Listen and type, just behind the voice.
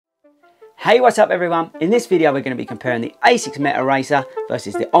Hey, what's up everyone? In this video we're going to be comparing the Asics Metaracer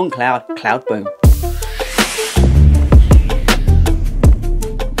versus the On Cloudboom.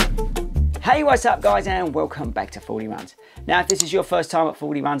 Hey, what's up guys, and welcome back to Fordy Runs. Now if this is your first time at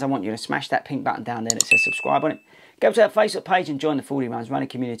Fordy Runs, I want you to smash that pink button down there that says subscribe on it. Go to our Facebook page and join the Fordy Runs running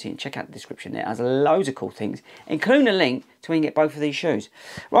community and check out the description there. There's loads of cool things, including a link to where you can get both of these shoes.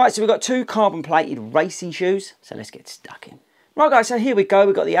 Right, so we've got two carbon plated racing shoes, so let's get stuck in. Right guys, so here we go.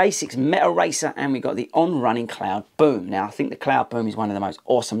 We've got the Asics Metaracer and we've got the On Running Cloudboom. Now I think the Cloudboom is one of the most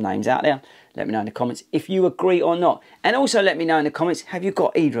awesome names out there. Let me know in the comments if you agree or not. And also let me know in the comments, have you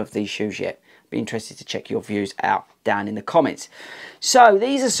got either of these shoes yet? Be interested to check your views out down in the comments. So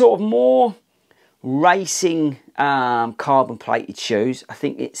these are sort of more racing carbon plated shoes. I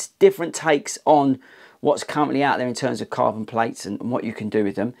think it's different takes on what's currently out there in terms of carbon plates and what you can do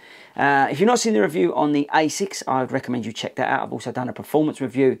with them. If you've not seen the review on the Asics, I would recommend you check that out. I've also done a performance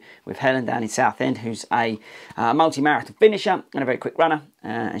review with Helen down in Southend, who's a multi-marathon finisher and a very quick runner,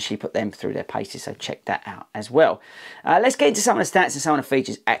 and she put them through their paces, so check that out as well. Let's get into some of the stats and some of the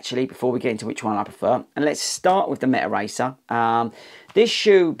features actually before we get into which one I prefer. And let's start with the Metaracer. This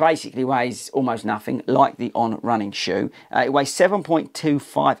shoe basically weighs almost nothing, like the On Running shoe. It weighs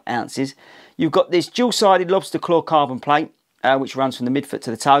 7.25 ounces. You've got this dual-sided lobster claw carbon plate, which runs from the midfoot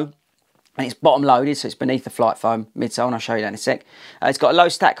to the toe. And it's bottom loaded, so it's beneath the flight foam midsole, and I'll show you that in a sec. It's got a low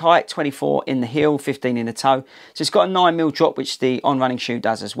stack height, 24 in the heel, 15 in the toe. So it's got a 9mm drop, which the On Running shoe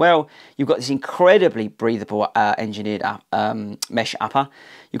does as well. You've got this incredibly breathable engineered mesh upper.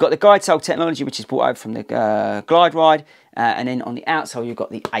 You've got the guide sole technology, which is brought over from the Glide Ride. And then on the outsole, you've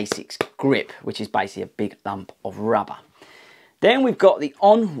got the Asics grip, which is basically a big lump of rubber. Then we've got the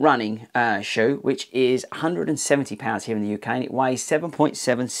On Running shoe, which is £170 here in the UK, and it weighs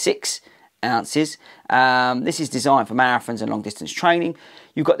 7.76 ounces. This is designed for marathons and long distance training.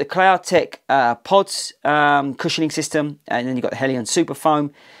 You've got the CloudTech pods cushioning system, and then you've got the Helion Super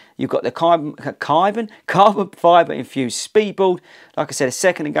Foam. You've got the carbon fibre infused speedboard. Like I said a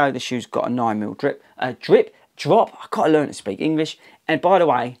second ago, the shoe's got a 9mm drop. I've got to learn to speak English. And by the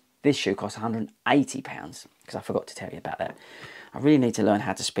way, this shoe costs £180, because I forgot to tell you about that. I really need to learn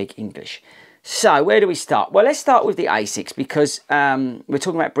how to speak English. So where do we start? Well, let's start with the Asics, because we're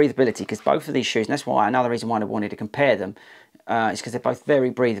talking about breathability, because both of these shoes, and that's why another reason why I wanted to compare them, is because they're both very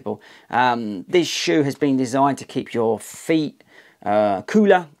breathable. This shoe has been designed to keep your feet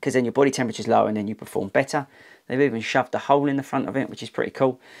cooler, because then your body temperature is lower and then you perform better. They've even shoved a hole in the front of it, which is pretty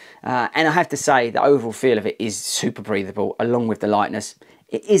cool. And I have to say, the overall feel of it is super breathable, along with the lightness.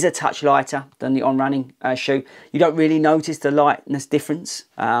 It is a touch lighter than the On Running shoe. You don't really notice the lightness difference.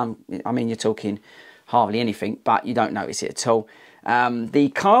 I mean, you're talking hardly anything, but you don't notice it at all.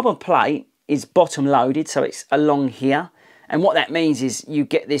 The carbon plate is bottom loaded, so it's along here. And what that means is you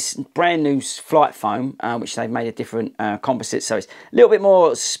get this brand new flight foam, which they've made a different composite, so it's a little bit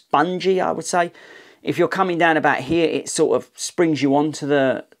more spongy, I would say. If you're coming down about here, it sort of springs you onto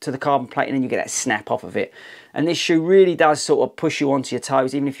the carbon plate, and then you get that snap off of it. And this shoe really does sort of push you onto your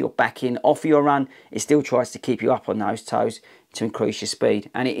toes. Even if you're backing off your run, it still tries to keep you up on those toes to increase your speed.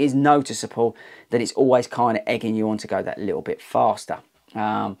 And it is noticeable that it's always kind of egging you on to go that little bit faster.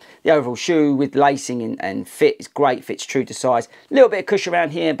 The overall shoe with lacing and fit is great, fits true to size. A little bit of cushion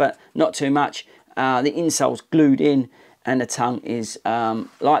around here, but not too much. The insole's glued in, and the tongue is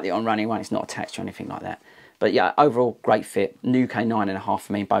like the On Running one. It's not attached to anything like that. But yeah, overall great fit. New UK 9.5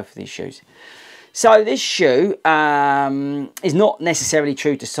 for me in both of these shoes. So this shoe is not necessarily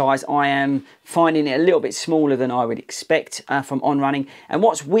true to size. I am finding it a little bit smaller than I would expect from On Running. And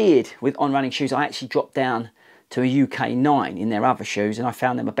what's weird with On Running shoes, I actually dropped down to a UK 9 in their other shoes, and I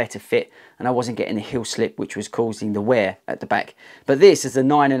found them a better fit, and I wasn't getting the heel slip, which was causing the wear at the back. But this is a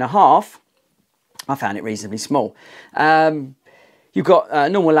 9.5. I found it reasonably small. You've got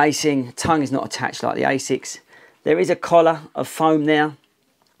normal lacing, tongue is not attached like the Asics. There is a collar of foam there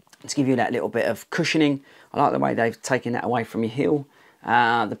to give you that little bit of cushioning. I like the way they've taken that away from your heel.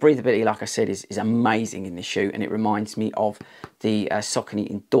 The breathability, like I said, is amazing in this shoe, and it reminds me of the Saucony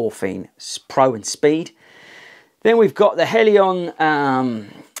Endorphin Pro and Speed. Then we've got the Helion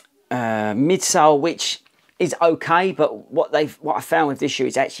midsole, which is okay, but what I found with this shoe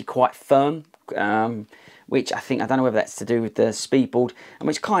is actually quite firm, which I don't know whether that's to do with the speedboard, and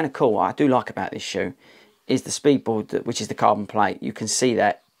which kind of cool. What I do like about this shoe is the speedboard, which is the carbon plate. You can see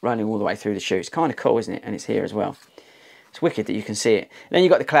that running all the way through the shoe. It's kind of cool, isn't it? And it's here as well. It's wicked that you can see it. And then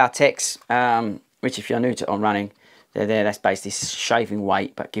you've got the CloudTechs, which if you're new to On Running, they're there. That's basically shaving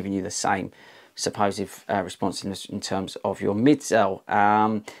weight, but giving you the same supposed responsiveness in terms of your midsole.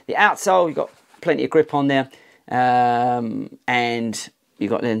 The outsole, you've got plenty of grip on there. And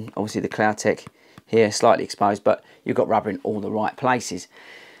you've got then obviously the Cloudtech here slightly exposed, but you've got rubber in all the right places.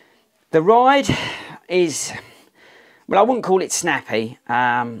 The ride is, well, I wouldn't call it snappy,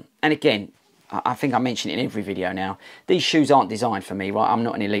 and again, I think I mention it in every video now, these shoes aren't designed for me, right? I'm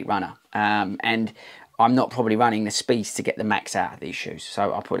not an elite runner, and I'm not probably running the speeds to get the max out of these shoes,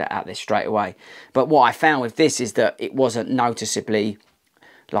 so I'll put that out there straight away. But what I found with this is that it wasn't noticeably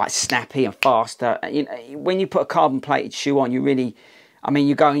like snappy and faster. You know, when you put a carbon plated shoe on, you really, I mean,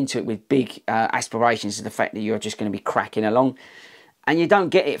 you go into it with big aspirations of the fact that you're just going to be cracking along, and you don't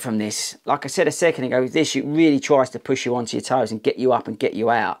get it from this. Like I said a second ago, with this, it really tries to push you onto your toes and get you up and get you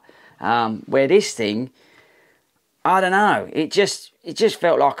out. Where this thing, I don't know, it just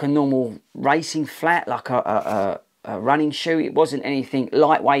felt like a normal racing flat, like a running shoe. It wasn't anything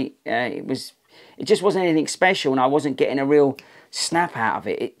lightweight. It just wasn't anything special, and I wasn't getting a real snap out of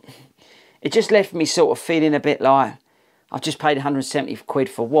it. It just left me sort of feeling a bit like I've just paid 170 quid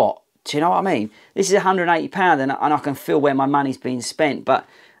for what? Do you know what I mean? This is £180 and I can feel where my money's being spent, but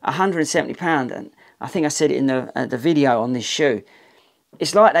 £170, and I think I said it in the video on this shoe,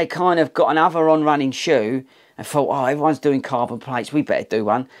 it's like they kind of got another On Running shoe and thought, oh, everyone's doing carbon plates, we better do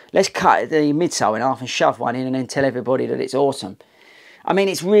one. Let's cut the midsole in half and shove one in and then tell everybody that it's awesome. I mean,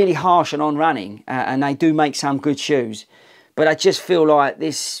 it's really harsh on Running, and they do make some good shoes, but I just feel like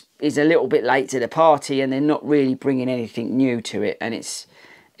this is a little bit late to the party and they're not really bringing anything new to it, and it's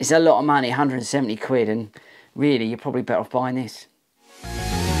a lot of money, 170 quid, and really you're probably better off buying this.